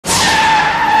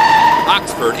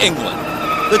Oxford, England.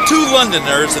 The two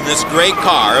Londoners in this grey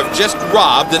car have just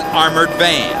robbed an armored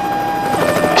van.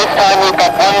 This time we've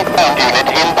got one ground unit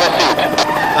in pursuit.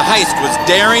 The heist was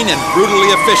daring and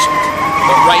brutally efficient.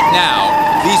 But right now,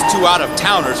 these two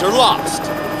out-of-towners are lost.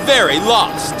 Very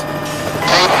lost.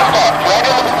 They've stopped right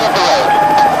in the middle of the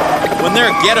road. When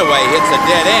their getaway hits a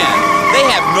dead end, they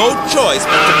have no choice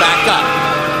but to back up.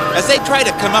 As they try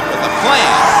to come up with a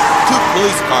plan, two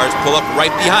police cars pull up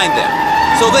right behind them,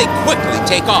 so they quickly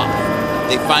take off.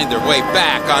 They find their way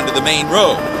back onto the main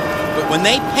road, but when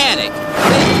they panic,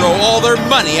 they throw all their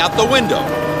money out the window.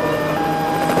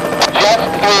 Just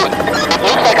through. It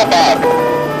looks like a bag.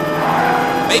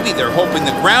 Maybe they're hoping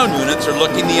the ground units are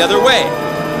looking the other way.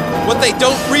 What they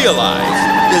don't realize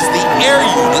is the air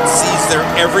unit sees their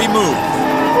every move,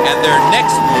 and their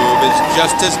next move is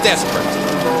just as desperate.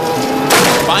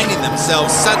 Finding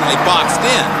themselves suddenly boxed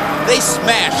in, they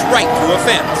smash right through a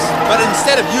fence. But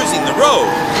instead of using the road,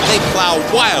 they plow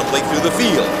wildly through the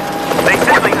field. They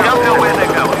simply don't know where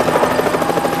they're going.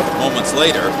 Moments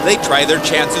later, they try their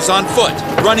chances on foot,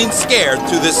 running scared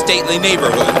through this stately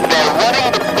neighborhood. They're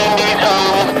running between these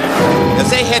homes. As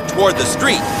they head toward the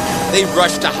street, they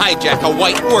rush to hijack a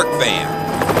white work van.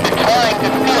 They're trying to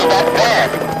steal that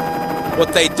van.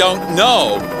 What they don't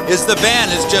know is the van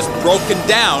is just broken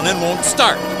down and won't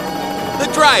start.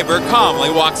 The driver calmly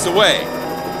walks away.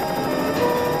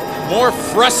 More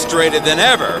frustrated than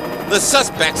ever, the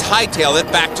suspects hightail it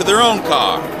back to their own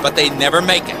car, but they never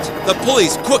make it. The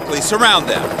police quickly surround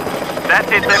them.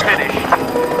 That's it, they're finished.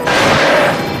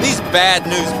 These bad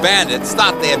news bandits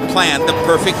thought they had planned the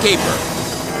perfect caper.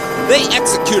 They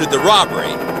executed the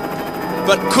robbery,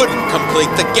 but couldn't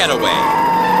complete the getaway.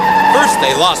 First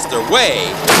they lost their way,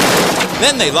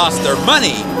 then they lost their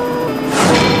money,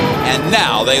 and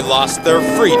now they lost their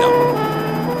freedom.